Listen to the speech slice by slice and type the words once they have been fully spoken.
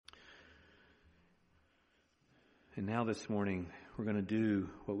And now this morning, we're going to do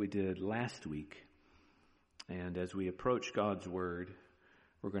what we did last week. And as we approach God's Word,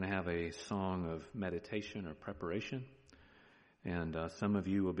 we're going to have a song of meditation or preparation. And some of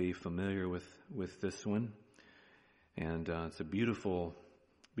you will be familiar with this one. And it's a beautiful,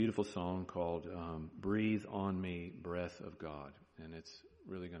 beautiful song called Breathe on Me, Breath of God. And it's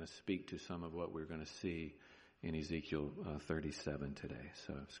really going to speak to some of what we're going to see in Ezekiel 37 today.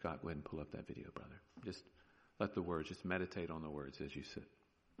 So Scott, go ahead and pull up that video, brother. Just let the words, just meditate on the words as you sit.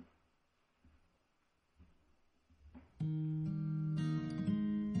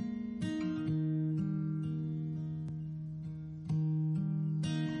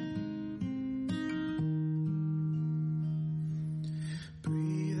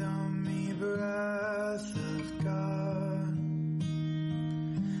 Breathe on me, breath of God.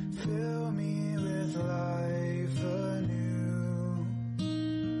 Fill me with life anew,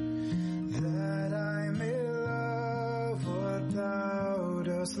 that I may love what thou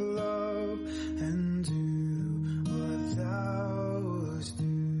dost love and do what thou dost do.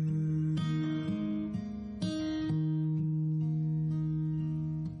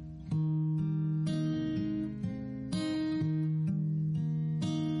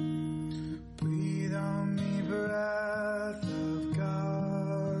 Breathe on me, breath of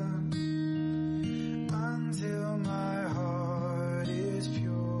God, until my heart is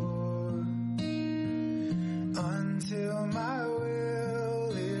pure, until my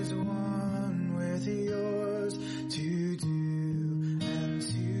will is one with yours, to do and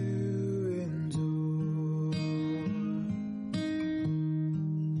to endure.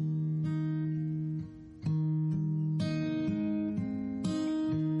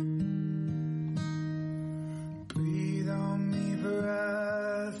 Breathe on me,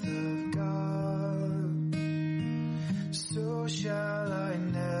 breath of God, so shall I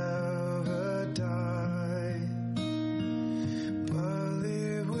never die, but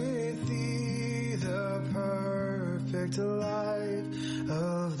live with thee the perfect life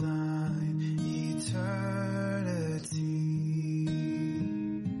of thine eternity.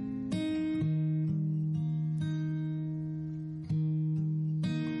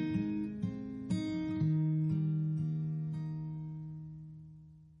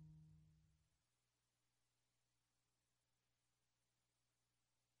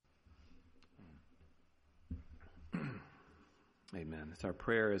 Amen. It's our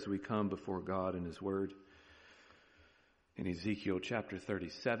prayer as we come before God and His Word in Ezekiel chapter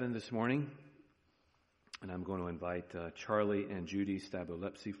 37 this morning. And I'm going to invite Charlie and Judy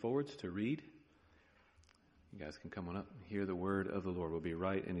Stabolepsy forwards to read. You guys can come on up and hear the word of the Lord. We'll be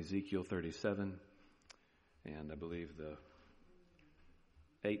right in Ezekiel 37, and I believe the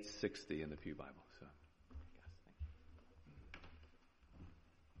 860 in the Pew Bible. So, guys, thank you.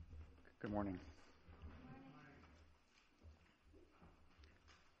 Good morning.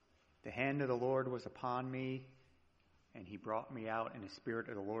 The hand of the Lord was upon me, and he brought me out in the spirit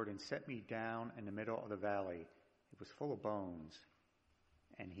of the Lord and set me down in the middle of the valley. It was full of bones.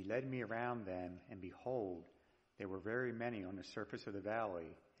 And he led me around them, and behold, there were very many on the surface of the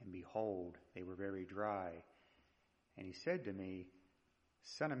valley, and behold, they were very dry. And he said to me,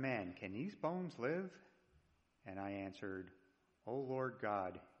 Son of man, can these bones live? And I answered, O Lord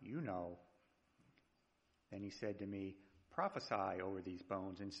God, you know. Then he said to me, Prophesy over these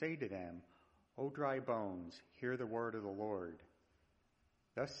bones and say to them, O dry bones, hear the word of the Lord.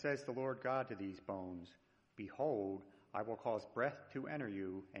 Thus says the Lord God to these bones, Behold, I will cause breath to enter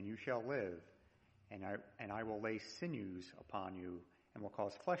you, and you shall live. And I will lay sinews upon you, and will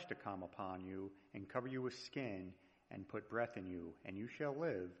cause flesh to come upon you, and cover you with skin, and put breath in you, and you shall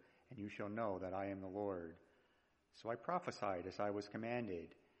live, and you shall know that I am the Lord. So I prophesied as I was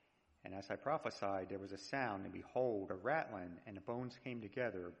commanded. And as I prophesied, there was a sound, and behold, a rattling, and the bones came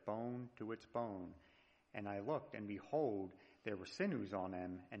together, bone to its bone. And I looked, and behold, there were sinews on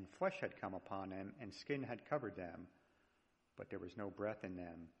them, and flesh had come upon them, and skin had covered them, but there was no breath in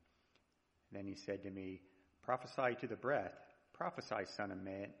them. Then he said to me, Prophesy to the breath, prophesy, son of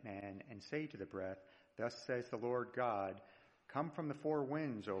man, and say to the breath, Thus says the Lord God, Come from the four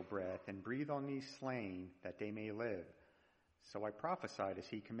winds, O breath, and breathe on these slain, that they may live. So I prophesied as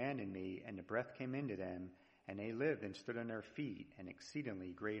he commanded me, and the breath came into them, and they lived and stood on their feet, an exceedingly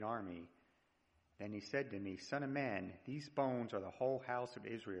great army. Then he said to me, Son of man, these bones are the whole house of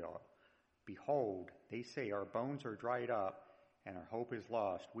Israel. Behold, they say, Our bones are dried up, and our hope is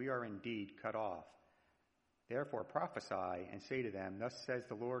lost. We are indeed cut off. Therefore prophesy, and say to them, Thus says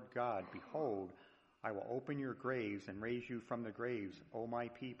the Lord God, Behold, I will open your graves and raise you from the graves, O my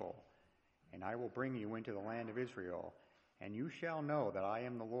people, and I will bring you into the land of Israel, And you shall know that I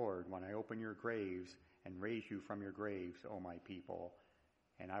am the Lord when I open your graves and raise you from your graves, O my people.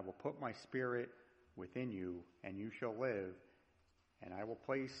 And I will put my spirit within you, and you shall live, and I will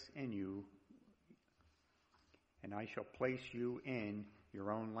place in you, and I shall place you in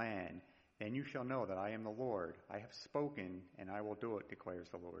your own land. Then you shall know that I am the Lord. I have spoken, and I will do it, declares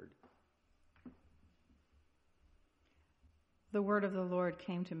the Lord. The word of the Lord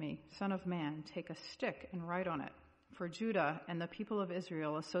came to me, Son of man, take a stick and write on it, for Judah and the people of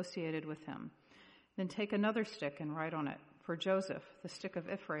Israel associated with him. Then take another stick and write on it, for Joseph, the stick of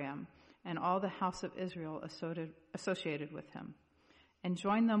Ephraim, and all the house of Israel associated with him. And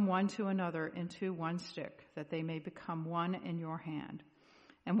join them one to another into one stick, that they may become one in your hand.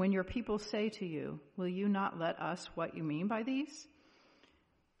 And when your people say to you, will you not let us what you mean by these?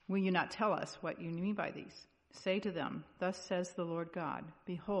 Will you not tell us what you mean by these? Say to them, thus says the Lord God,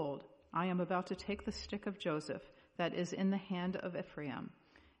 behold, I am about to take the stick of Joseph that is in the hand of Ephraim,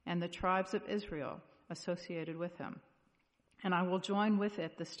 and the tribes of Israel associated with him. And I will join with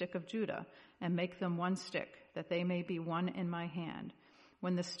it the stick of Judah, and make them one stick, that they may be one in my hand.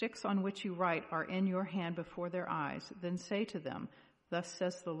 When the sticks on which you write are in your hand before their eyes, then say to them, thus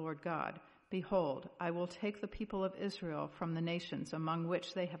says the Lord God, behold, I will take the people of Israel from the nations among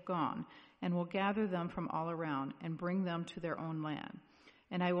which they have gone, and will gather them from all around, and bring them to their own land.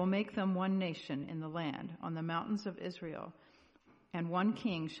 And I will make them one nation in the land, on the mountains of Israel, and one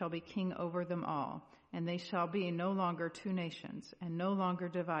king shall be king over them all, and they shall be no longer two nations, and no longer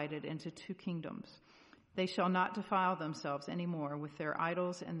divided into two kingdoms. They shall not defile themselves any more with their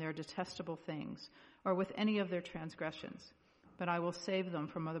idols and their detestable things, or with any of their transgressions. But I will save them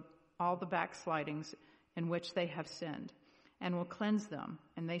from all the backslidings in which they have sinned, and will cleanse them,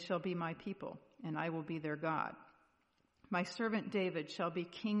 and they shall be my people, and I will be their God. My servant David shall be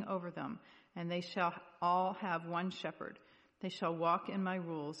king over them, and they shall all have one shepherd. They shall walk in my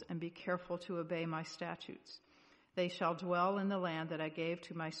rules and be careful to obey my statutes. They shall dwell in the land that I gave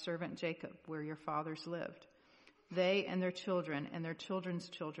to my servant Jacob, where your fathers lived. They and their children and their children's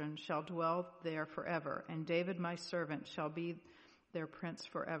children shall dwell there forever, and David my servant shall be their prince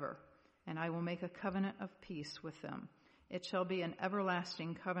forever. And I will make a covenant of peace with them. It shall be an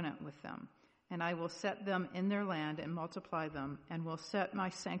everlasting covenant with them. And I will set them in their land and multiply them, and will set my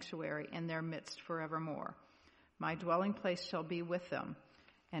sanctuary in their midst forevermore. My dwelling place shall be with them,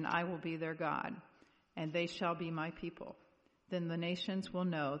 and I will be their God, and they shall be my people. Then the nations will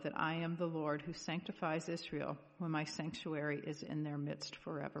know that I am the Lord who sanctifies Israel, when my sanctuary is in their midst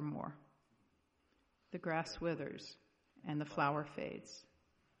forevermore. The grass withers, and the flower fades,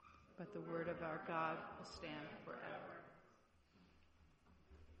 but the word of our God will stand forever.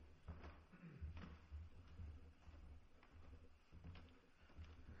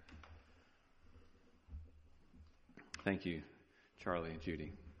 Thank you, Charlie and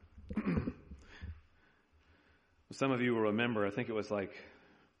Judy. Some of you will remember, I think it was like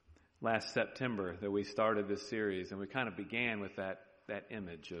last September that we started this series, and we kind of began with that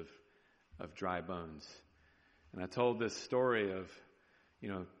image of dry bones. And I told this story of,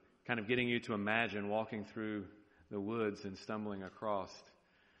 kind of getting you to imagine walking through the woods and stumbling across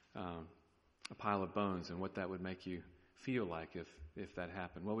a pile of bones, and what that would make you feel like if that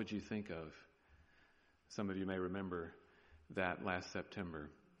happened. What would you think of? Some of you may remember that last September.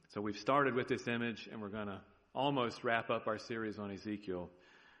 So we've started with this image, and we're going to almost wrap up our series on Ezekiel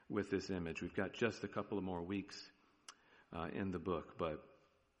with this image. We've got just a couple of more weeks in the book. But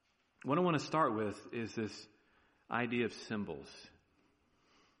what I want to start with is this idea of symbols.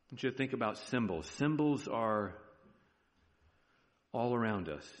 I want you to think about symbols. Symbols are all around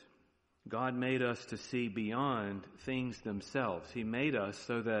us. God made us to see beyond things themselves. He made us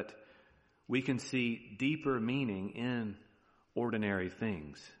so that we can see deeper meaning in ordinary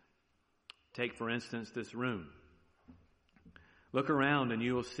things. Take, for instance, this room. Look around and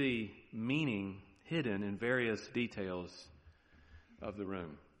you will see meaning hidden in various details of the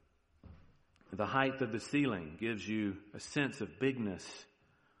room. The height of the ceiling gives you a sense of bigness,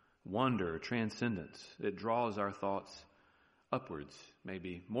 wonder, transcendence. It draws our thoughts upwards,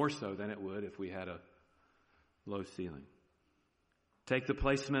 maybe more so than it would if we had a low ceiling. Take the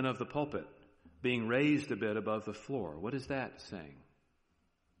placement of the pulpit, being raised a bit above the floor. What is that saying?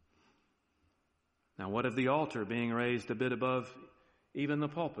 Now, what of the altar being raised a bit above even the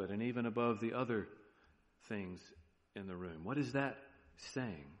pulpit and even above the other things in the room? What is that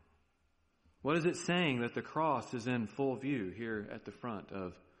saying? What is it saying that the cross is in full view here at the front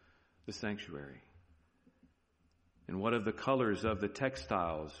of the sanctuary? And what of the colors of the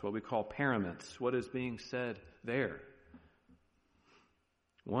textiles, what we call paraments? What is being said there?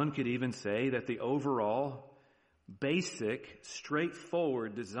 One could even say that the overall basic,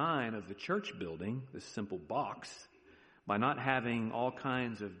 straightforward design of the church building, this simple box, by not having all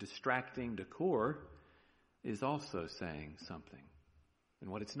kinds of distracting decor, is also saying something. And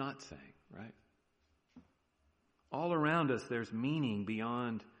what it's not saying, right? All around us, there's meaning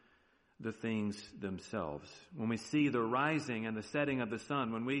beyond the things themselves. When we see the rising and the setting of the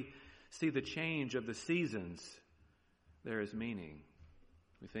sun, when we see the change of the seasons, there is meaning.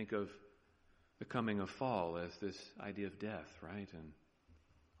 We think of the coming of fall as this idea of death, right? And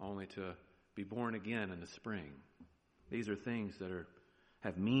only to be born again in the spring. These are things that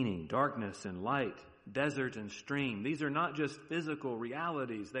have meaning, darkness and light, desert and stream. These are not just physical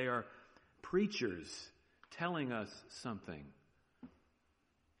realities. They are preachers telling us something.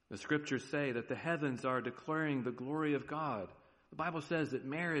 The scriptures say that the heavens are declaring the glory of God. The Bible says that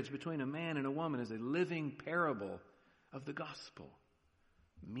marriage between a man and a woman is a living parable of the gospel.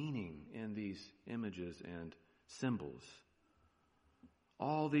 Meaning in these images and symbols.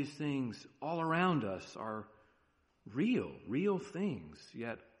 All these things all around us are real things,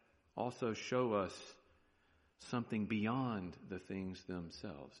 yet also show us something beyond the things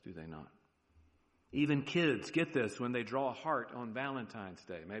themselves, do they not? Even kids get this when they draw a heart on Valentine's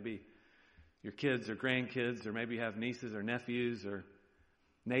Day. Maybe your kids or grandkids, or maybe you have nieces or nephews or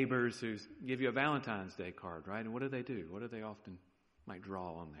neighbors who give you a Valentine's Day card, right? And what do? What do they often might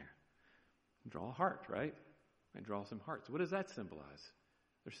draw on there? Draw a heart, right? They draw some hearts. What does that symbolize?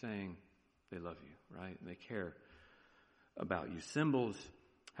 They're saying they love you, right? And they care about you. Symbols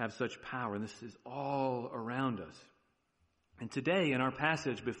have such power, and this is all around us. And today, in our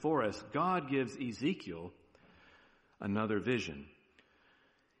passage before us, God gives Ezekiel another vision.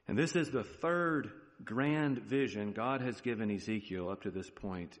 And this is the third grand vision God has given Ezekiel up to this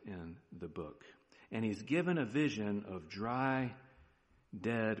point in the book. And he's given a vision of dry,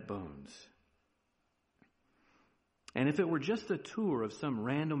 dead bones. And if it were just a tour of some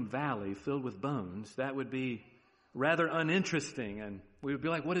random valley filled with bones, that would be rather uninteresting, and we would be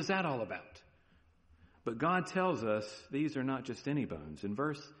like, what is that all about? But God tells us these are not just any bones. In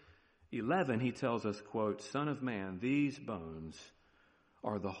verse 11, he tells us, quote, "Son of man, these bones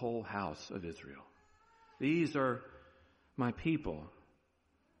are the whole house of Israel." These are my people.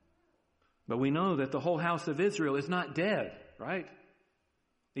 But we know that the whole house of Israel is not dead, right?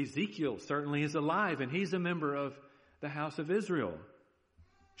 Ezekiel certainly is alive, and he's a member of the house of Israel.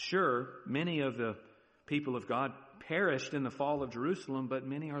 Sure, many of the people of God perished in the fall of Jerusalem, but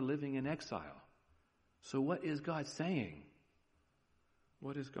many are living in exile. So what is God saying?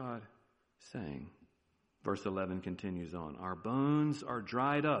 What is God saying? Verse 11 continues on. Our bones are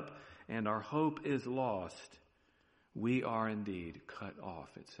dried up, and our hope is lost. We are indeed cut off,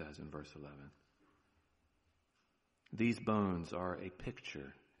 it says in verse 11. These bones are a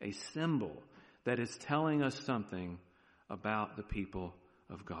picture, a symbol that is telling us something about the people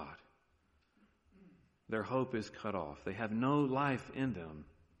of God. Their hope is cut off. They have no life in them.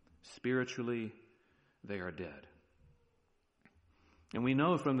 Spiritually, they are dead. And we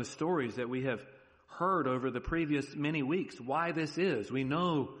know from the stories that we have heard over the previous many weeks why this is. We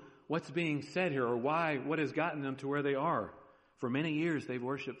know what's being said here, or what has gotten them to where they are. For many years, they've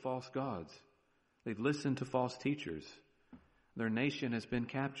worshiped false gods. They've listened to false teachers. Their nation has been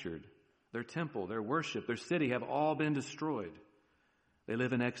captured. Their temple, their worship, their city have all been destroyed. They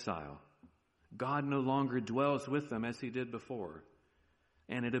live in exile. God no longer dwells with them as he did before.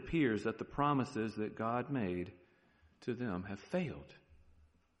 And it appears that the promises that God made to them have failed.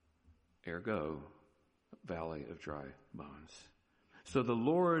 Ergo, valley of dry bones. So the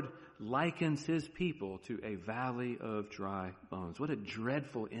Lord likens his people to a valley of dry bones. What a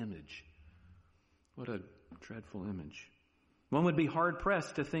dreadful image. What a dreadful image. One would be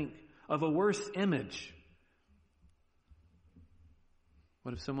hard-pressed to think of a worse image.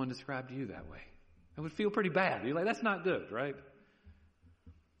 What if someone described you that way? It would feel pretty bad. You're like, that's not good, right?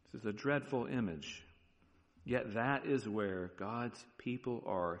 This is a dreadful image. Yet that is where God's people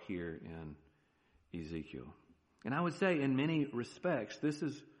are here in Ezekiel. And I would say in many respects,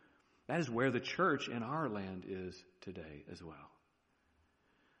 that is where the church in our land is today as well.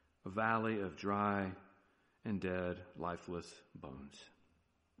 A valley of dry and dead, lifeless bones.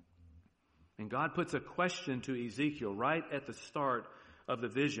 And God puts a question to Ezekiel right at the start of the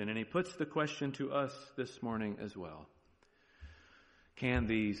vision, and he puts the question to us this morning as well. Can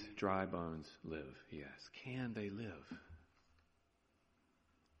these dry bones live? He asks. Can they live?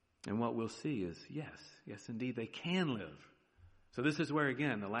 And what we'll see is yes indeed, they can live. So this is where,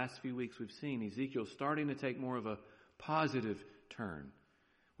 again, the last few weeks we've seen Ezekiel starting to take more of a positive turn.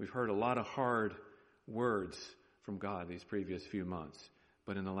 We've heard a lot of hard words from God these previous few months.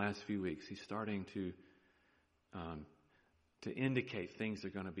 But in the last few weeks, he's starting to to indicate things are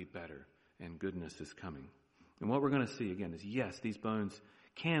going to be better and goodness is coming. And what we're going to see again is, yes, these bones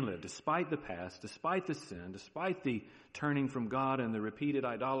can live despite the past, despite the sin, despite the turning from God and the repeated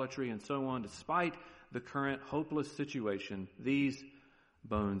idolatry and so on, despite the current hopeless situation, these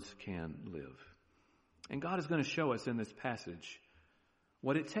bones can live. And God is going to show us in this passage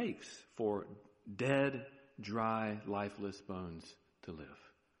what it takes for dead, dry, lifeless bones to live.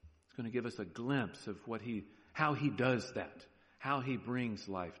 It's going to give us a glimpse of how he does that, how he brings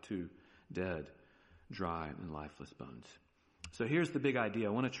life to dead, dry, and lifeless bones. So here's the big idea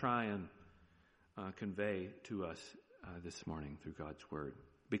I want to try and convey to us this morning through God's Word.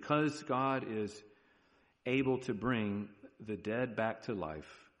 Because God is able to bring the dead back to life,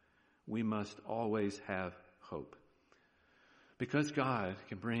 we must always have hope. Because God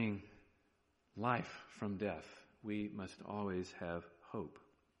can bring life from death, we must always have hope.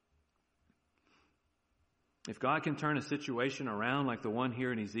 If God can turn a situation around like the one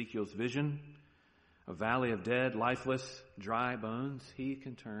here in Ezekiel's vision, a valley of dead, lifeless, dry bones, he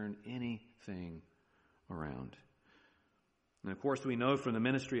can turn anything around. And of course, we know from the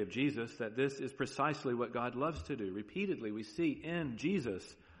ministry of Jesus that this is precisely what God loves to do. Repeatedly, we see in Jesus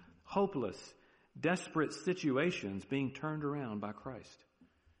hopeless, desperate situations being turned around by Christ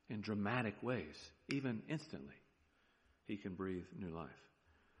in dramatic ways, even instantly. He can breathe new life.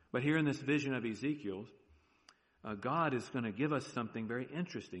 But here in this vision of Ezekiel, God is going to give us something very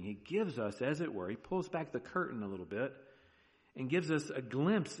interesting. He gives us, as it were, he pulls back the curtain a little bit and gives us a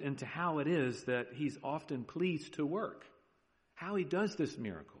glimpse into how it is that he's often pleased to work, how he does this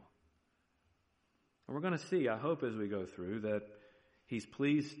miracle. And we're going to see, I hope as we go through, that he's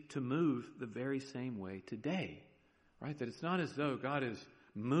pleased to move the very same way today, right? That it's not as though God is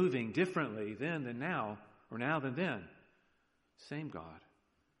moving differently then than now, or now than then. Same God,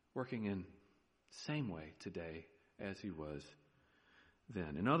 working in same way today as he was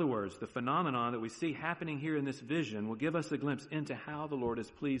then. In other words, the phenomenon that we see happening here in this vision will give us a glimpse into how the Lord is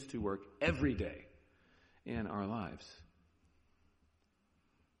pleased to work every day in our lives.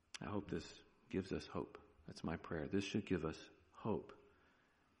 I hope this gives us hope. That's my prayer. This should give us hope.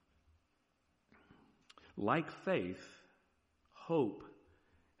 Like faith, hope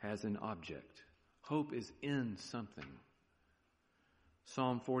has an object. Hope is in something.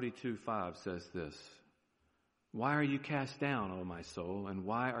 Psalm 42:5 says this, "Why are you cast down, O my soul, and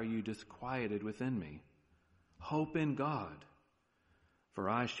why are you disquieted within me? Hope in God, for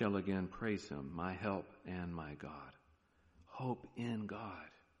I shall again praise him, my help and my God." Hope in God,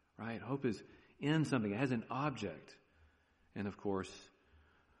 right? Hope is in something. It has an object. And of course,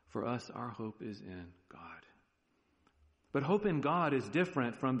 for us, our hope is in God. But hope in God is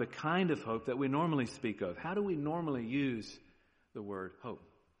different from the kind of hope that we normally speak of. How do we normally use the word hope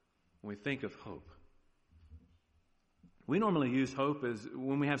when we think of hope? We normally use hope as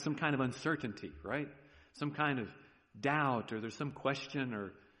when we have some kind of uncertainty, right? Some kind of doubt, or there's some question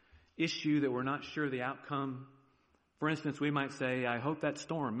or issue that we're not sure the outcome. For instance, we might say, "I hope that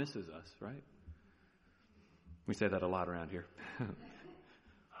storm misses us," right? We say that a lot around here.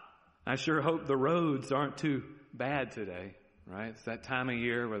 I sure hope the roads aren't too bad today, right? It's that time of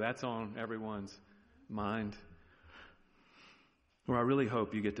year where that's on everyone's mind. Or I really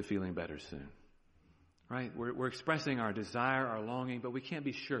hope you get to feeling better soon, right? We're expressing our desire, our longing, but we can't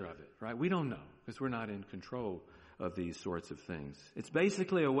be sure of it, right? We don't know because we're not in control of these sorts of things. It's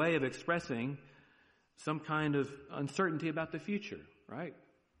basically a way of expressing some kind of uncertainty about the future, right?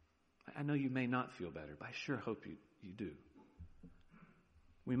 I know you may not feel better, but I sure hope you do.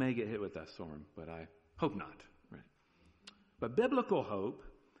 We may get hit with that storm, but I hope not, right? But biblical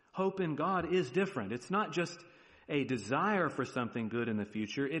hope in God is different. It's not just a desire for something good in the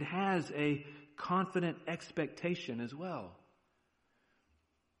future. It has a confident expectation as well.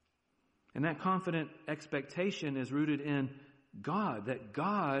 And that confident expectation is rooted in God, that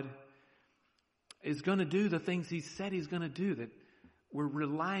God is going to do the things he said he's going to do, that we're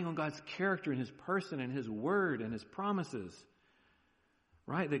relying on God's character and his person and his word and his promises,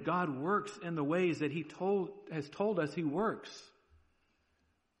 right? That God works in the ways that he has told us he works.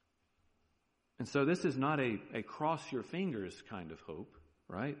 And so this is not a cross your fingers kind of hope,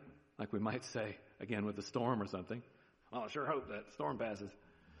 right? Like we might say, again, with the storm or something. Well, I sure hope that storm passes.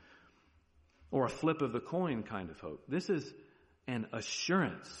 Or a flip of the coin kind of hope. This is an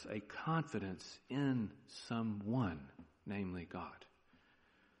assurance, a confidence in someone, namely God.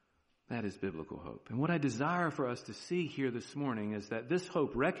 That is biblical hope. And what I desire for us to see here this morning is that this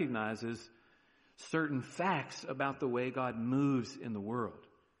hope recognizes certain facts about the way God moves in the world.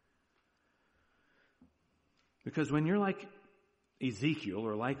 Because when you're like Ezekiel,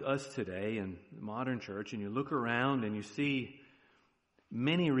 or like us today in the modern church, and you look around and you see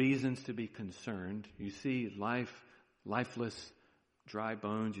many reasons to be concerned. You see lifeless, dry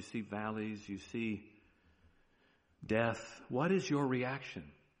bones. You see valleys. You see death. What is your reaction?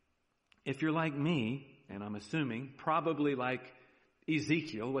 If you're like me, and I'm assuming probably like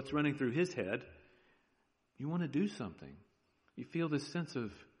Ezekiel, what's running through his head, you want to do something. You feel this sense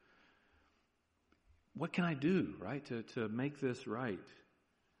of, what can I do, right, to make this right?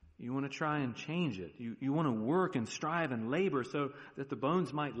 You want to try and change it. You want to work and strive and labor so that the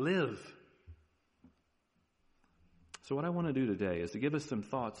bones might live. So what I want to do today is to give us some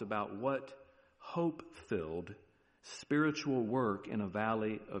thoughts about what hope-filled spiritual work in a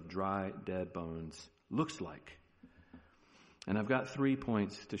valley of dry, dead bones looks like. And I've got 3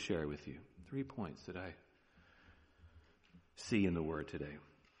 points to share with you. 3 points that I see in the Word today.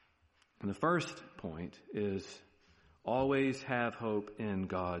 And the first point is always have hope in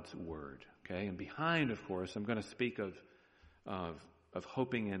God's Word. Okay? And behind, of course, I'm going to speak of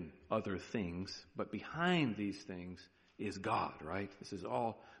hoping in other things, but behind these things is God, right? This is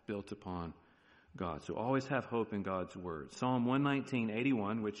all built upon God. So always have hope in God's Word. Psalm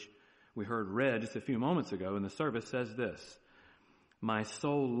 119:81, which we heard read just a few moments ago in the service, says this: "My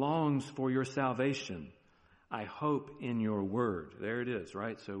soul longs for your salvation. I hope in your word." There it is,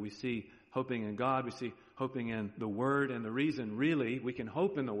 right? So we see hoping in God, we see hoping in the Word, and the reason really we can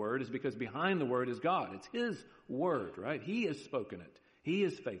hope in the Word is because behind the Word is God. It's His Word, right? He has spoken it. He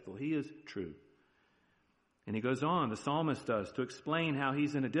is faithful. He is true. And he goes on, the psalmist does, to explain how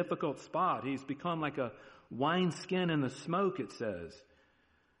he's in a difficult spot. He's become like a wineskin in the smoke, it says.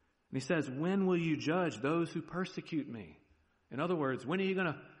 And he says, "When will you judge those who persecute me?" In other words, when are you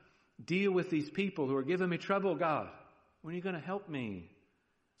going to deal with these people who are giving me trouble, God? When are you going to help me?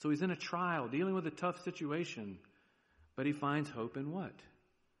 So he's in a trial, dealing with a tough situation. But he finds hope in what?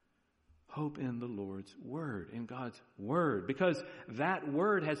 Hope in the Lord's Word, in God's Word. Because that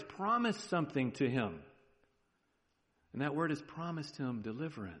Word has promised something to him. And that Word has promised him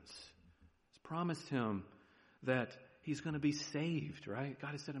deliverance. It's promised him that he's going to be saved, right?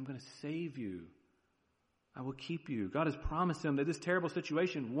 God has said, "I'm going to save you. I will keep you." God has promised him that this terrible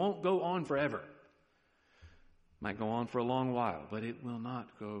situation won't go on forever. Might go on for a long while, but it will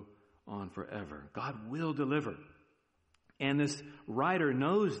not go on forever. God will deliver. And this writer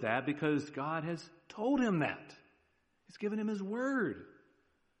knows that because God has told him that. He's given him His Word.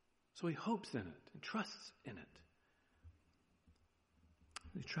 So he hopes in it and trusts in it.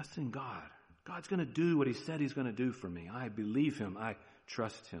 He trusts in God. God's going to do what He said He's going to do for me. I believe Him. I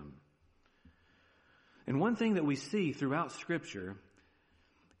trust Him. And one thing that we see throughout Scripture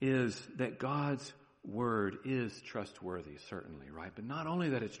is that God's Word is trustworthy, certainly, right? But not only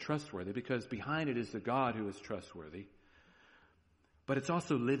that it's trustworthy, because behind it is the God who is trustworthy, but it's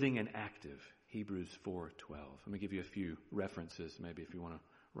also living and active. Hebrews 4:12. Let me give you a few references, maybe if you want to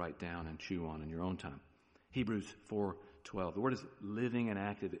write down and chew on in your own time. Hebrews 4:12. The Word is living and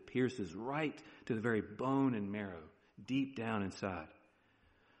active. It pierces right to the very bone and marrow, deep down inside.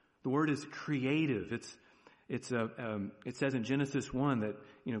 The Word is creative. It says in Genesis 1 that,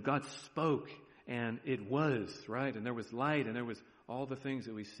 God spoke and it was, right? And there was light and there was all the things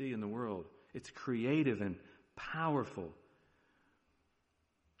that we see in the world. It's creative and powerful.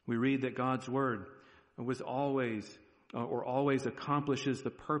 We read that God's Word was always accomplishes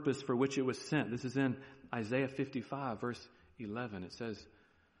the purpose for which it was sent. This is in Isaiah 55, verse 11. It says,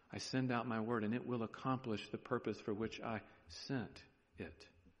 "I send out my word and it will accomplish the purpose for which I sent it."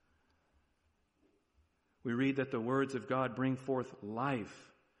 We read that the words of God bring forth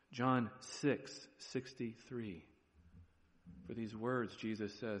life. John 6:63. "For these words,"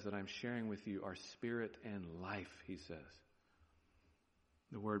 Jesus says, "that I'm sharing with you are spirit and life," He says.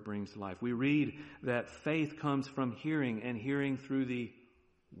 The Word brings life. We read that faith comes from hearing, and hearing through the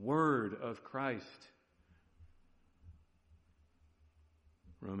Word of Christ.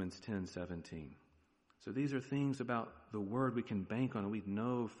 Romans 10:17. So these are things about the Word we can bank on and we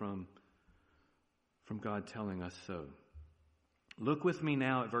know from God telling us so. Look with me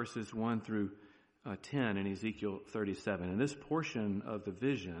now at verses 1 through 10 in Ezekiel 37. In this portion of the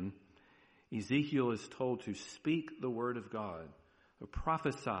vision, Ezekiel is told to speak the Word of God, to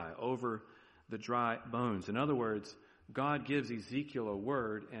prophesy over the dry bones. In other words, God gives Ezekiel a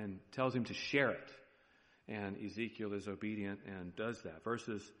word and tells him to share it. And Ezekiel is obedient and does that.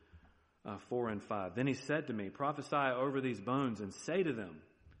 Verses 4 and 5. "Then he said to me, prophesy over these bones and say to them,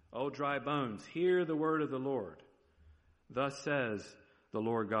 O dry bones, hear the word of the Lord. Thus says the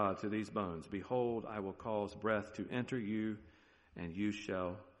Lord God to these bones, behold, I will cause breath to enter you, and you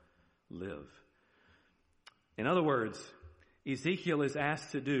shall live." In other words, Ezekiel is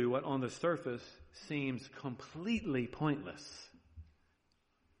asked to do what on the surface seems completely pointless.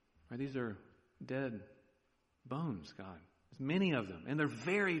 Right, these are dead bones, God. There's many of them, and they're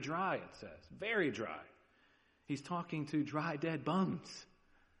very dry, it says. Very dry. He's talking to dry, dead bones.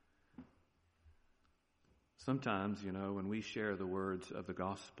 Sometimes, when we share the words of the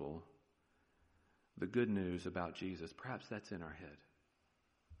gospel, the good news about Jesus, perhaps that's in our head.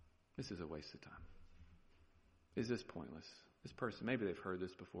 This is a waste of time. Is this pointless? This person, maybe they've heard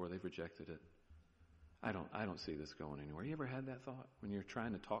this before, they've rejected it. I don't see this going anywhere. You ever had that thought when you're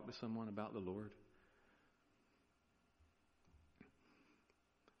trying to talk to someone about the Lord?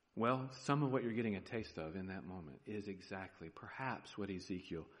 Well, some of what you're getting a taste of in that moment is exactly perhaps what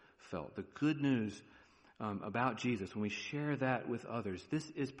Ezekiel felt. The good news about Jesus, when we share that with others, this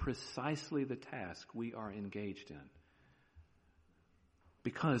is precisely the task we are engaged in.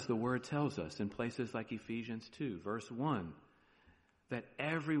 Because the Word tells us in places like Ephesians 2, verse 1, that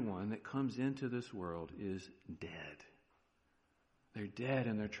everyone that comes into this world is dead. They're dead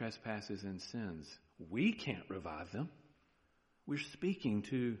in their trespasses and sins. We can't revive them. We're speaking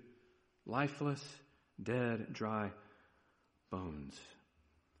to lifeless, dead, dry bones.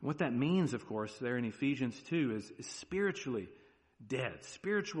 What that means, of course, there in Ephesians 2 is spiritually dead,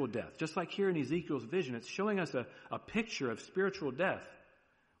 spiritual death. Just like here in Ezekiel's vision, it's showing us a picture of spiritual death.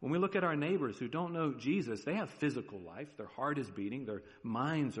 When we look at our neighbors who don't know Jesus, they have physical life. Their heart is beating. Their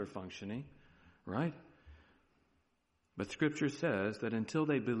minds are functioning, right? But Scripture says that until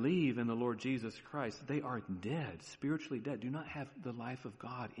they believe in the Lord Jesus Christ, they are dead, spiritually dead, do not have the life of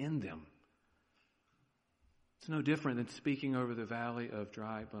God in them. It's no different than speaking over the valley of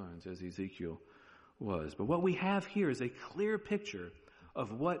dry bones, as Ezekiel was. But what we have here is a clear picture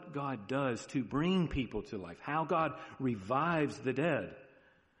of what God does to bring people to life, how God revives the dead.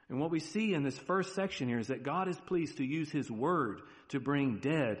 And what we see in this first section here is that God is pleased to use His Word to bring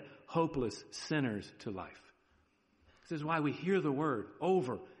dead, hopeless sinners to life. This is why we hear the Word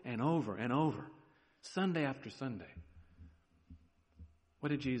over and over and over, Sunday after Sunday. What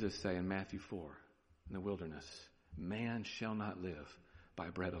did Jesus say in Matthew 4 in the wilderness? Man shall not live by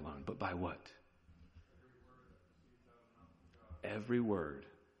bread alone, but by what? Every word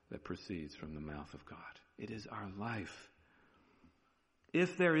that proceeds from the mouth of God. It is our life.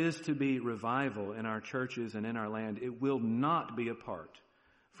 If there is to be revival in our churches and in our land, it will not be apart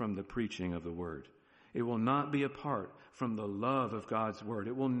from the preaching of the Word. It will not be apart from the love of God's Word.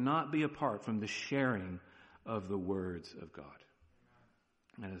 It will not be apart from the sharing of the words of God.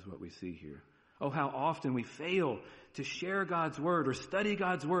 That is what we see here. Oh, how often we fail to share God's Word or study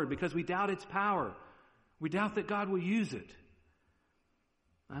God's Word because we doubt its power. We doubt that God will use it.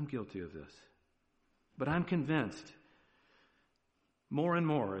 I'm guilty of this. But I'm convinced more and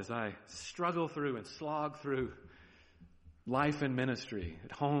more as I struggle through and slog through life and ministry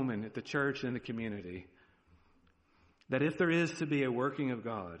at home and at the church and the community, that if there is to be a working of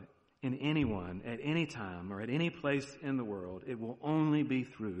God in anyone at any time or at any place in the world, it will only be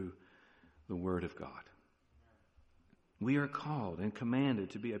through the Word of God. We are called and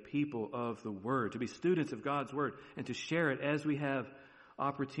commanded to be a people of the Word, to be students of God's Word, and to share it as we have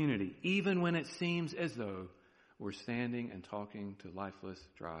opportunity, even when it seems as though we're standing and talking to lifeless,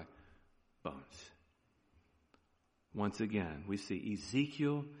 dry bones. Once again, we see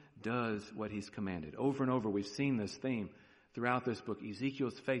Ezekiel does what he's commanded. Over and over, we've seen this theme throughout this book.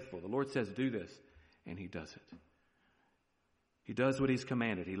 Ezekiel's faithful. The Lord says, do this, and he does it. He does what he's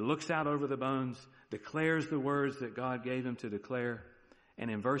commanded. He looks out over the bones, declares the words that God gave him to declare. And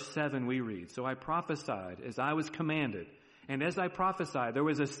in verse 7 we read, so I prophesied as I was commanded. And as I prophesied, there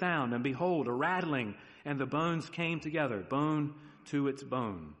was a sound, and behold, a rattling, and the bones came together, bone to its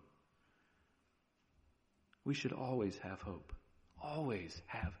bone. We should always have hope. Always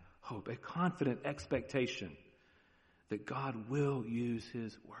have hope. A confident expectation that God will use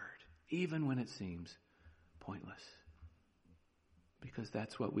His Word, even when it seems pointless. Because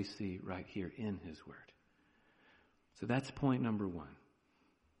that's what we see right here in His Word. So that's point number one.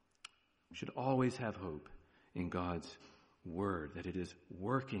 We should always have hope in God's Word, that it is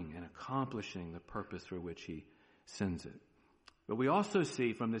working and accomplishing the purpose for which He sends it. But we also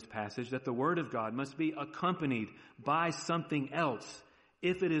see from this passage that the Word of God must be accompanied by something else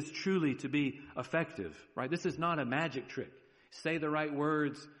if it is truly to be effective, right? This is not a magic trick. Say the right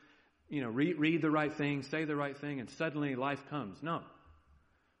words, read the right thing, say the right thing, and suddenly life comes. No.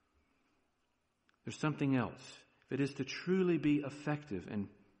 There's something else. If it is to truly be effective and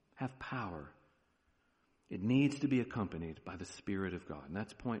have power, it needs to be accompanied by the Spirit of God. And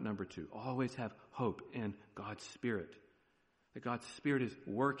that's point number 2. Always have hope in God's Spirit. That God's Spirit is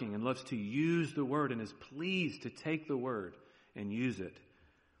working and loves to use the Word and is pleased to take the Word and use it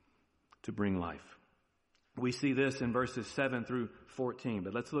to bring life. We see this in verses 7 through 14,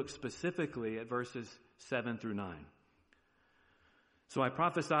 but let's look specifically at verses 7 through 9. So I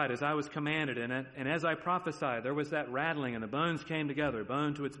prophesied as I was commanded in it, and as I prophesied, there was that rattling, and the bones came together,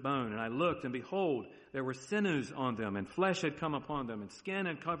 bone to its bone. And I looked, and behold, there were sinews on them, and flesh had come upon them, and skin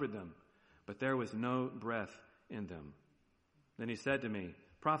had covered them, but there was no breath in them. Then he said to me,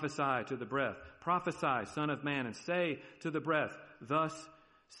 prophesy to the breath, prophesy, Son of Man, and say to the breath, thus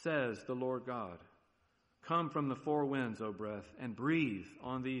says the Lord God, come from the four winds, O breath, and breathe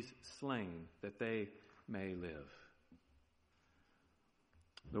on these slain, that they may live.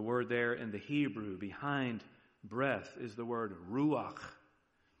 The word there in the Hebrew behind breath is the word ruach.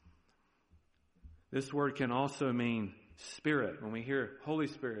 This word can also mean spirit. When we hear Holy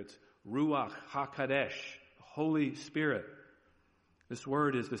Spirit's ruach haKadosh, Holy Spirit. This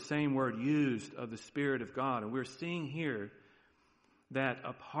word is the same word used of the Spirit of God. And we're seeing here that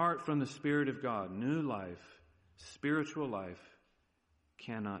apart from the Spirit of God, new life, spiritual life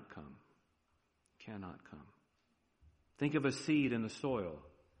cannot come. Cannot come. Think of a seed in the soil.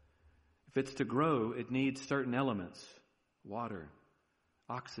 If it's to grow, it needs certain elements: water,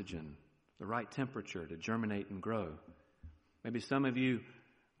 oxygen, the right temperature to germinate and grow. Maybe some of you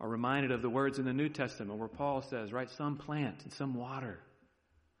are reminded of the words in the New Testament where Paul says, right, some plant and some water.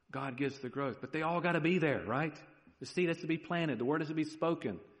 God gives the growth, but they all got to be there, right? The seed has to be planted. The word has to be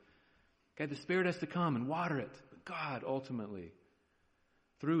spoken. Okay, the Spirit has to come and water it. But God ultimately,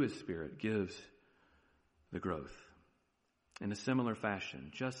 through His Spirit, gives the growth. In a similar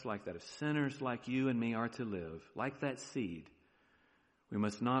fashion, just like that, if sinners like you and me are to live, like that seed, we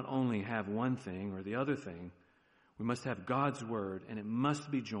must not only have one thing or the other thing, we must have God's Word, and it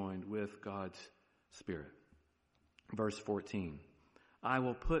must be joined with God's Spirit. Verse 14, I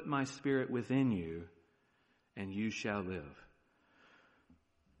will put my Spirit within you, and you shall live.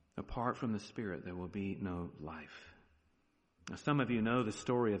 Apart from the Spirit, there will be no life. Now, some of you know the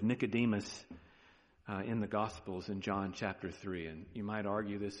story of Nicodemus in the Gospels in John chapter 3. And you might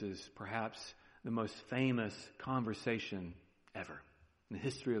argue this is perhaps the most famous conversation ever. In the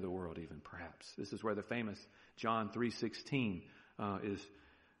history of the world even, perhaps. This is where the famous John 3:16 is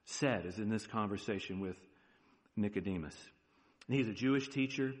said, is in this conversation with Nicodemus. And he's a Jewish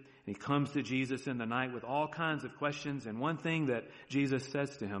teacher, and he comes to Jesus in the night with all kinds of questions. And one thing that Jesus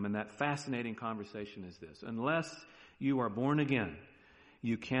says to him in that fascinating conversation is this: unless you are born again,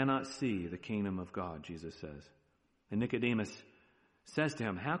 you cannot see the kingdom of God, Jesus says. And Nicodemus says to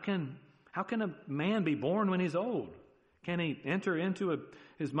him, how can a man be born when he's old? Can he enter into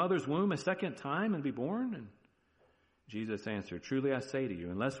his mother's womb a second time and be born? And Jesus answered, truly I say to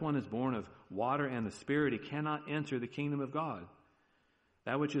you, unless one is born of water and the Spirit, he cannot enter the kingdom of God.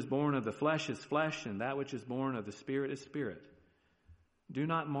 That which is born of the flesh is flesh, and that which is born of the Spirit is spirit. Do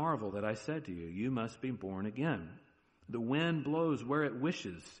not marvel that I said to you, you must be born again. The wind blows where it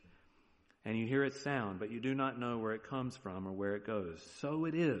wishes, and you hear its sound, but you do not know where it comes from or where it goes. So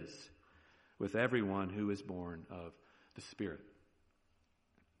it is with everyone who is born of the Spirit.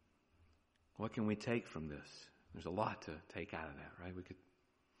 What can we take from this? There's a lot to take out of that, right? We could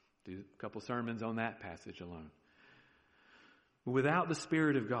do a couple sermons on that passage alone. Without the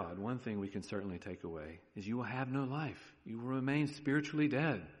Spirit of God, one thing we can certainly take away is you will have no life. You will remain spiritually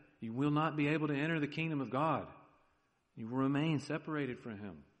dead. You will not be able to enter the kingdom of God. You will remain separated from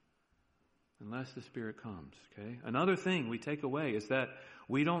Him unless the Spirit comes, okay? Another thing we take away is that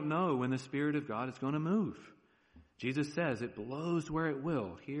we don't know when the Spirit of God is going to move. Jesus says it blows where it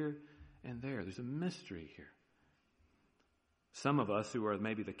will, here and there. There's a mystery here. Some of us who are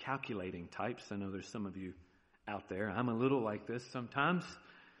maybe the calculating types, I know there's some of you out there, I'm a little like this sometimes.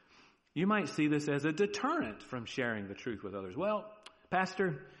 You might see this as a deterrent from sharing the truth with others. Well,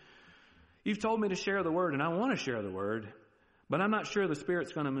 Pastor, you've told me to share the Word, and I want to share the Word, but I'm not sure the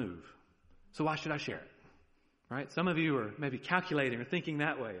Spirit's going to move. So why should I share it? Right? Some of you are maybe calculating or thinking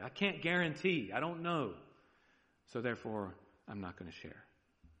that way. I can't guarantee. I don't know. So therefore, I'm not going to share.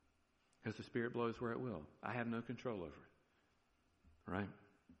 Because the Spirit blows where it will. I have no control over it. Right?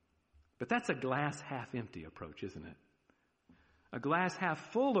 But that's a glass half empty approach, isn't it? A glass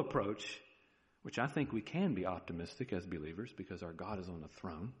half full approach, which I think we can be optimistic as believers because our God is on the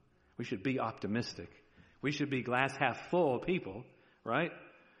throne. We should be optimistic. We should be glass half full people, right?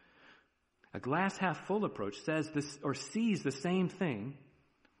 A glass half full approach says this or sees the same thing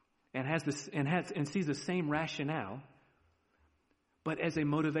and sees the same rationale, but as a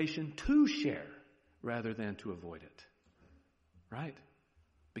motivation to share rather than to avoid it. Right?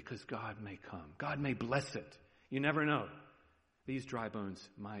 Because God may come. God may bless it. You never know. These dry bones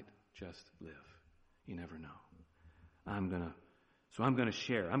might just live. You never know. I'm going to So I'm going to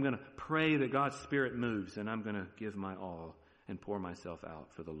share. I'm going to pray that God's Spirit moves, and I'm going to give my all and pour myself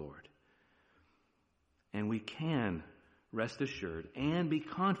out for the Lord. And we can rest assured and be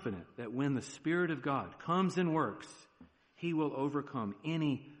confident that when the Spirit of God comes and works, He will overcome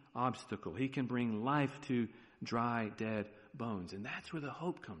any obstacle. He can bring life to dry, dead bones. And that's where the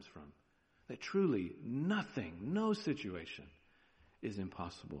hope comes from. That truly nothing, no situation is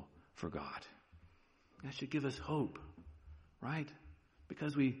impossible for God. That should give us hope, right?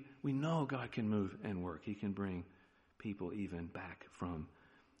 Because we know God can move and work. He can bring people even back from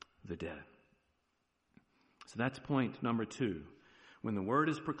the dead. So that's point number 2. When the word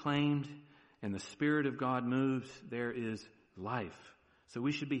is proclaimed and the Spirit of God moves, there is life. So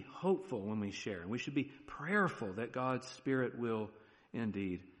we should be hopeful when we share. And we should be prayerful that God's Spirit will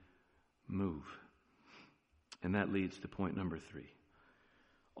indeed move. And that leads to point number 3.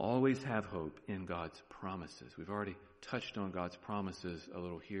 Always have hope in God's promises. We've already touched on God's promises a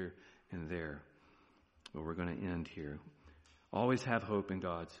little here and there, but we're going to end here. Always have hope in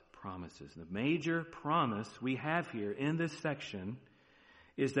God's promises. The major promise we have here in this section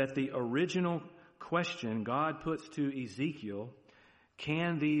is that the original question God puts to Ezekiel,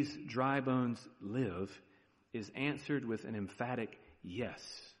 can these dry bones live, is answered with an emphatic yes.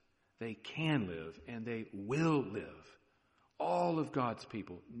 They can live and they will live. All of God's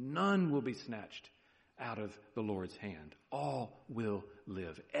people, none will be snatched out of the Lord's hand. All will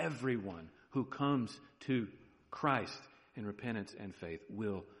live. Everyone who comes to Christ in repentance and faith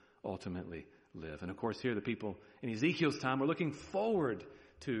will ultimately live. And of course, here the people in Ezekiel's time were looking forward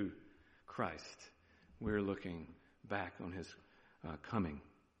to Christ. We're looking back on His coming.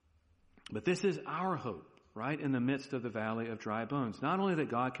 But this is our hope, right, in the midst of the valley of dry bones. Not only that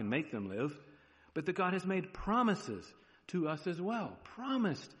God can make them live, but that God has made promises to us as well.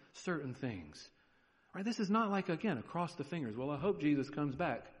 Promised certain things. Right? This is not like, again, across the fingers. Well, I hope Jesus comes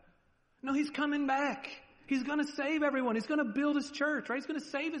back. No, He's coming back. He's going to save everyone. He's going to build His church, right? He's going to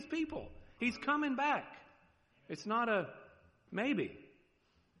save His people. He's coming back. It's not a maybe.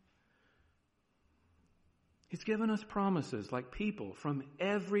 He's given us promises like people from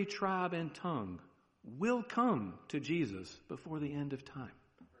every tribe and tongue will come to Jesus before the end of time.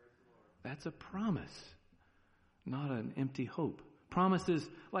 That's a promise, not an empty hope. Promises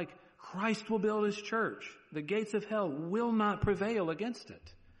like Christ will build His church. The gates of hell will not prevail against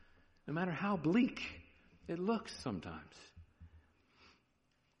it, no matter how bleak it looks sometimes.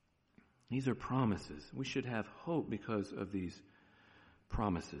 These are promises. We should have hope because of these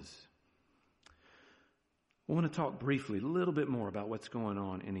promises. I want to talk briefly a little bit more about what's going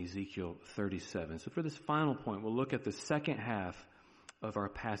on in Ezekiel 37. So for this final point, we'll look at the second half of our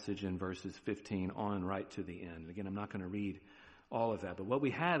passage in verses 15 on right to the end. Again, I'm not going to read all of that, but what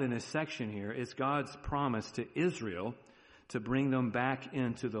we have in this section here is God's promise to Israel to bring them back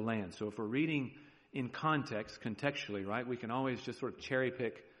into the land. So if we're reading in context, contextually, right, we can always just sort of cherry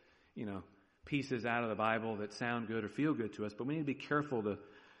pick, pieces out of the Bible that sound good or feel good to us, but we need to be careful to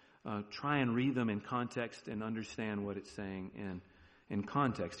try and read them in context and understand what it's saying in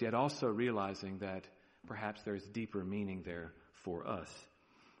context, yet also realizing that perhaps there's deeper meaning there for us.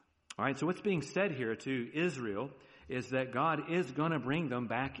 All right, so what's being said here to Israel is that God is going to bring them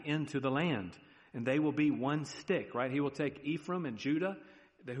back into the land, and they will be one stick, right? He will take Ephraim and Judah,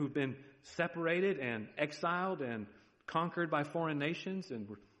 who've been separated and exiled and conquered by foreign nations and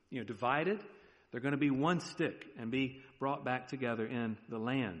divided. They're going to be one stick and be brought back together in the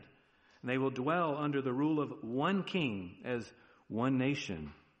land. And they will dwell under the rule of one king as one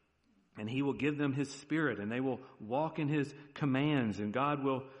nation. And He will give them His Spirit, and they will walk in His commands, and God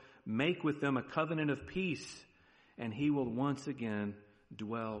will make with them a covenant of peace, and He will once again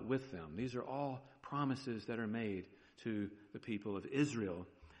dwell with them. These are all promises that are made to the people of Israel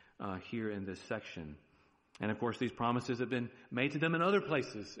here in this section. And of course, these promises have been made to them in other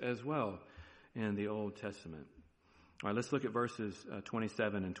places as well in the Old Testament. All right, let's look at verses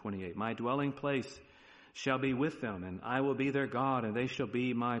 27 and 28. My dwelling place shall be with them, and I will be their God, and they shall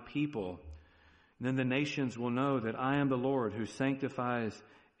be my people. And then the nations will know that I am the Lord who sanctifies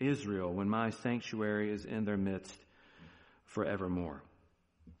Israel when my sanctuary is in their midst forevermore.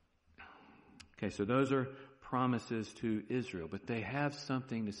 Okay, so those are promises to Israel, but they have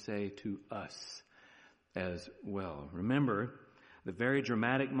something to say to us as well. Remember the very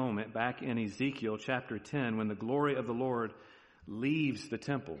dramatic moment back in Ezekiel chapter 10 when the glory of the Lord leaves the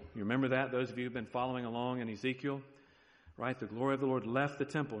temple. You remember that? Those of you who've been following along in Ezekiel, right? The glory of the Lord left the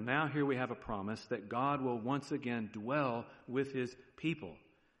temple. Now here we have a promise that God will once again dwell with His people.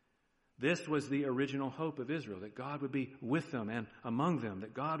 This was the original hope of Israel, that God would be with them and among them,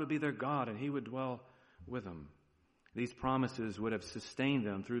 that God would be their God and He would dwell with them. These promises would have sustained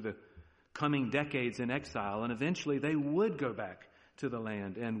them through the coming decades in exile, and eventually they would go back to the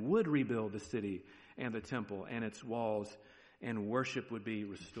land and would rebuild the city and the temple and its walls, and worship would be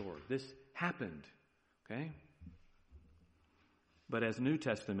restored. This happened, okay? But as New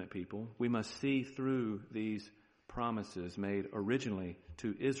Testament people, we must see through these promises made originally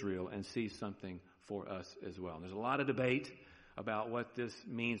to Israel and see something for us as well. There's a lot of debate about what this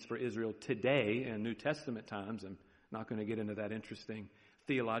means for Israel today in New Testament times. I'm not going to get into that interesting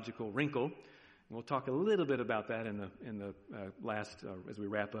theological wrinkle. We'll talk a little bit about that in the last as we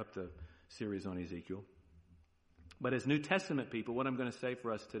wrap up the series on Ezekiel. But as New Testament people, what I'm going to say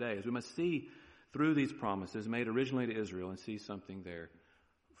for us today is we must see through these promises made originally to Israel and see something there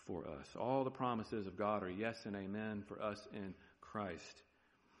for us. All the promises of God are yes and amen for us in Christ.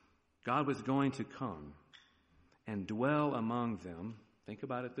 God was going to come and dwell among them, think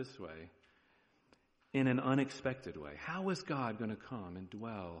about it this way, in an unexpected way. How was God going to come and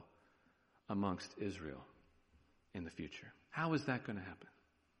dwell amongst Israel in the future? How is that going to happen?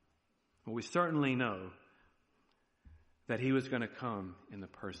 Well, we certainly know that he was going to come in the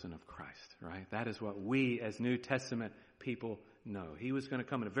person of Christ, right? That is what we as New Testament people know. He was going to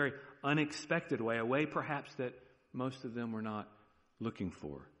come in a very unexpected way, a way perhaps that most of them were not looking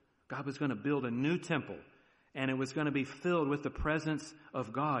for. God was going to build a new temple, and it was going to be filled with the presence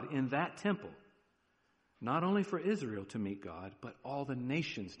of God in that temple. Not only for Israel to meet God, but all the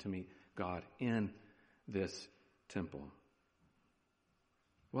nations to meet God in this temple.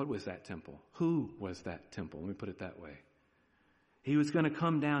 What was that temple? Who was that temple? Let me put it that way. He was going to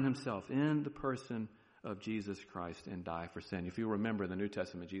come down himself in the person of Jesus Christ and die for sin. If you remember in the New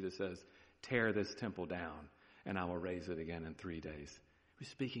Testament, Jesus says, "Tear this temple down, and I will raise it again in 3 days." He's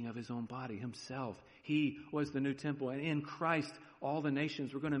speaking of his own body, himself. He was the new temple, and in Christ, all the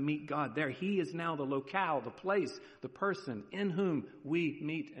nations were going to meet God there. He is now the locale, the place, the person in whom we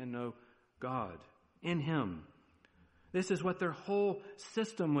meet and know God. In him. This is what their whole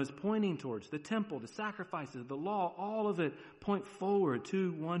system was pointing towards. The temple, the sacrifices, the law, all of it point forward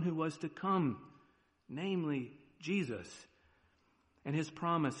to one who was to come, namely Jesus. And his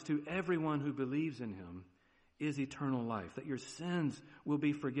promise to everyone who believes in him is eternal life, that your sins will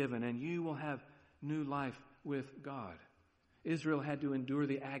be forgiven and you will have new life with God. Israel had to endure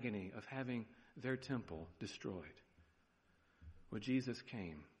the agony of having their temple destroyed. Well, Jesus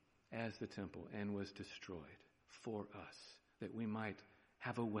came as the temple and was destroyed for us, that we might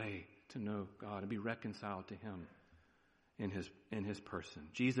have a way to know God and be reconciled to him in his person.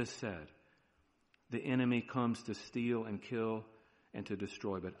 Jesus said, "The enemy comes to steal and kill and to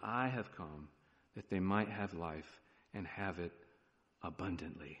destroy, but I have come that they might have life and have it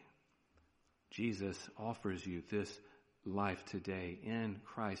abundantly." Jesus offers you this life today in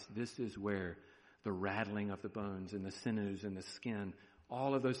Christ. This is where the rattling of the bones and the sinews and the skin,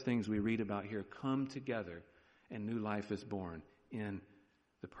 all of those things we read about here come together, and new life is born in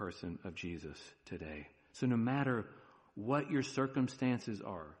the person of Jesus today. So no matter what your circumstances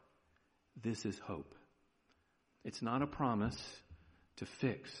are, this is hope. It's not a promise to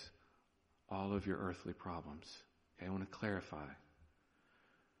fix all of your earthly problems. Okay, I want to clarify.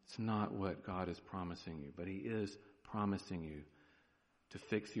 It's not what God is promising you, but he is promising you to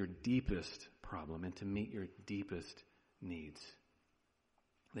fix your deepest problem and to meet your deepest needs.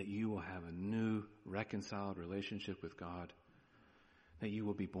 That you will have a new, reconciled relationship with God. That you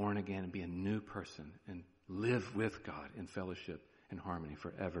will be born again and be a new person and live with God in fellowship and harmony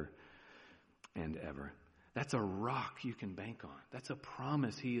forever and ever. That's a rock you can bank on. That's a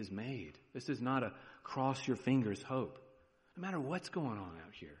promise he has made. This is not a cross your fingers hope. No matter what's going on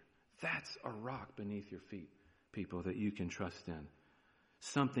out here, that's a rock beneath your feet, people, that you can trust in.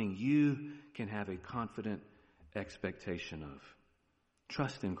 Something you can have a confident expectation of.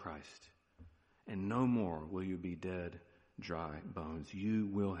 Trust in Christ, and no more will you be dead, dry bones. You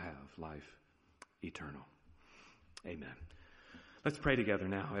will have life eternal. Amen. Let's pray together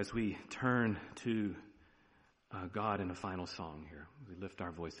now as we turn to God in a final song here. We lift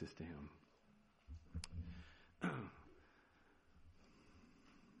our voices to him.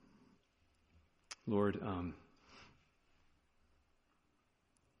 Lord,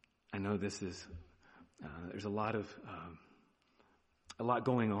 I know this is, there's a lot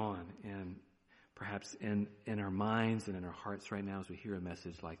going on, and perhaps in our minds and in our hearts right now as we hear a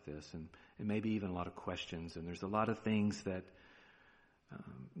message like this, and maybe even a lot of questions, and there's a lot of things that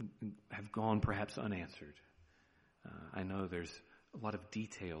have gone perhaps unanswered. I know there's a lot of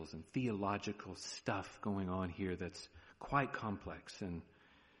details and theological stuff going on here that's quite complex, and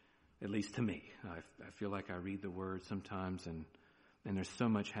at least to me, I feel like I read the Word sometimes, and there's so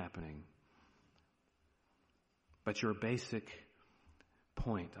much happening. But your basic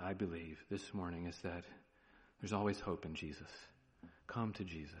point, I believe, this morning is that there's always hope in Jesus. Come to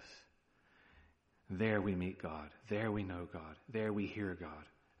Jesus. There we meet God. There we know God. There we hear God.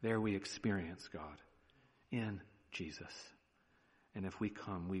 There we experience God in Jesus. And if we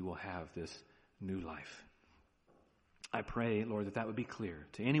come, we will have this new life. I pray, Lord, that would be clear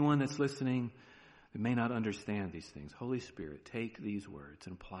to anyone that's listening that may not understand these things. Holy Spirit, take these words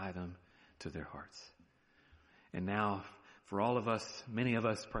and apply them to their hearts. And now, for all of us, many of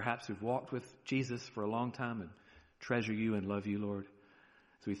us perhaps who've walked with Jesus for a long time and treasure you and love you, Lord,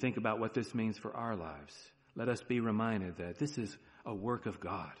 as we think about what this means for our lives, let us be reminded that this is a work of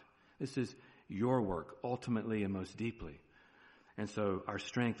God. This is your work, ultimately and most deeply. And so our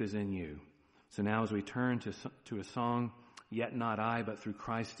strength is in you. So now as we turn to a song, Yet Not I, but Through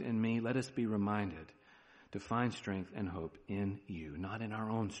Christ in Me, let us be reminded to find strength and hope in you, not in our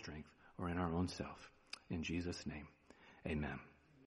own strength or in our own self. In Jesus' name, amen.